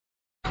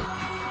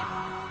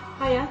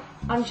Hiya,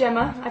 I'm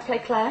Gemma. I play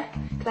Claire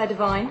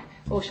Devine,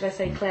 or should I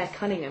say Claire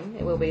Cunningham.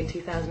 It will be in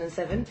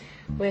 2007.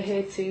 We're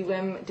here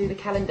to do the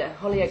calendar,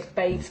 Hollyoaks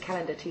Babes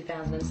Calendar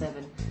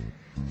 2007.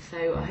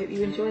 So I hope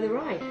you enjoy the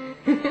ride.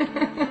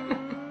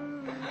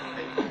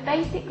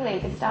 Basically,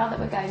 the style that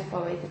we're going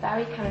for is a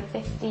very kind of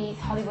 50s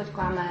Hollywood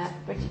glamour,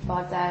 Bridget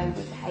Bardot,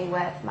 Rita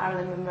Hayworth,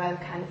 Marilyn Monroe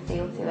kind of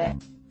feel to it.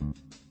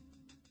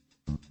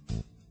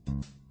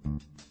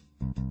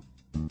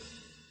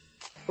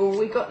 Well,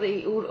 we got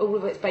all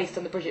of it's based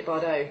on the Bridget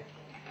Bardot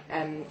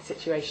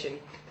situation,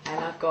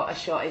 and I've got a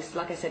shot. It's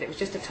like I said, it was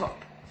just a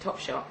top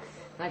shot,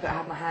 and I've got to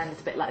have my hands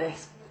a bit like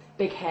this,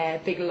 big hair,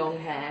 big long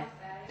hair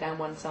down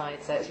one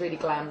side. So it's really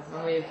glam.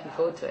 I'm really looking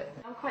forward to it.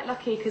 I'm quite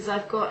lucky because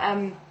I've got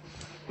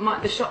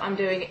the shot I'm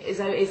doing is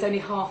only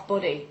half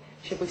body,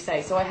 should we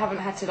say? So I haven't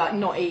had to like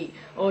not eat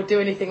or do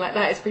anything like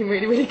that. It's been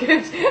really, really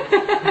good.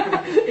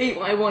 Eat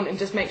what I want and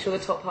just make sure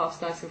the top half's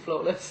nice and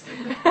flawless.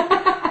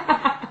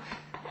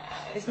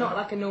 It's not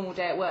like a normal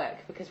day at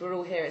work because we're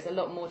all here. It's a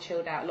lot more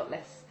chilled out, a lot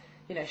less,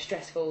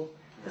 stressful.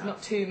 There's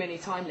not too many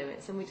time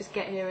limits, and we just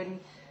get here and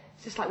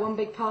it's just like one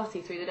big party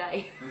through the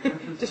day,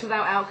 just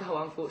without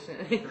alcohol,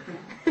 unfortunately.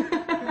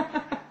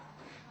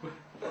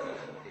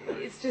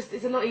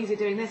 It's a lot easier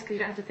doing this because you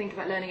don't have to think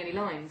about learning any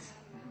lines.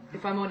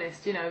 If I'm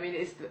honest,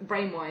 it's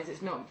brain-wise,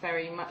 it's not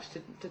very much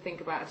to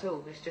think about at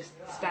all. It's just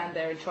stand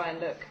there and try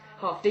and look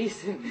half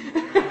decent.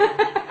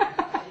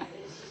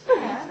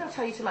 Yeah, they'll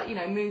tell you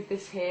to move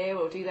this here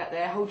or do that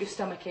there. Hold your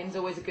stomach in is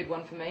always a good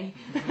one for me.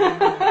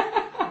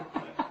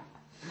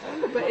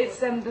 But it's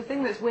the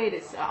thing that's weird.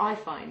 I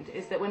find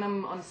is that when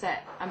I'm on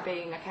set, I'm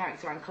being a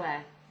character. I'm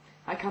Claire.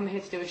 I come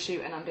here to do a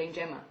shoot and I'm being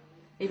Gemma,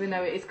 even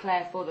though it is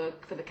Claire for the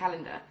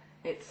calendar.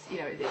 It's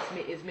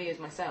me as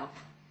myself.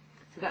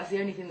 So that's the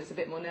only thing that's a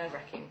bit more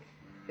nerve-wracking.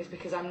 Is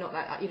because I'm not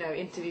that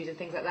interviews and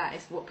things like that.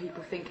 It's what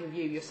people think of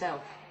you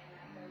yourself.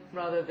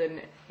 Rather than,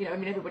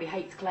 everybody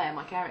hates Claire,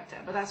 my character,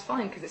 but that's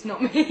fine because it's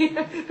not me.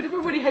 But if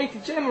everybody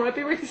hated Gemma, I'd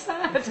be really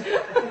sad.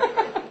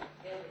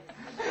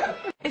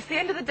 It's the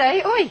end of the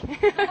day. Oi!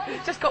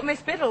 Just got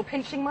Miss Biddle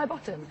pinching my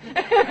bottom.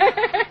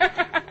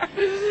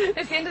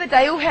 It's the end of the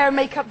day, all hair and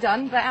makeup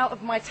done, but out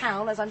of my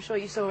towel, as I'm sure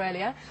you saw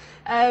earlier.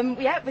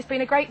 It's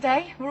been a great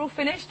day. We're all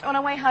finished, on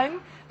our way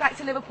home, back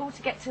to Liverpool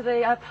to get to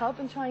the pub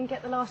and try and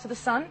get the last of the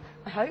sun,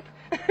 I hope.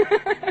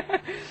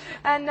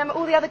 And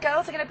all the other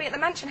girls are going to be at the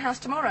Mansion House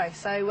tomorrow,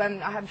 so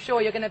I'm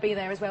sure you're going to be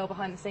there as well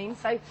behind the scenes.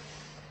 So,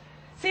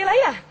 see you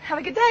later. Have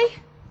a good day.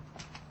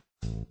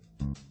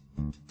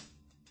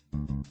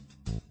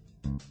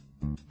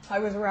 I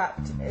was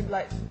wrapped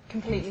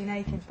completely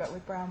naked but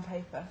with brown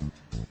paper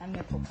and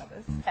nipple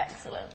covers. Excellent.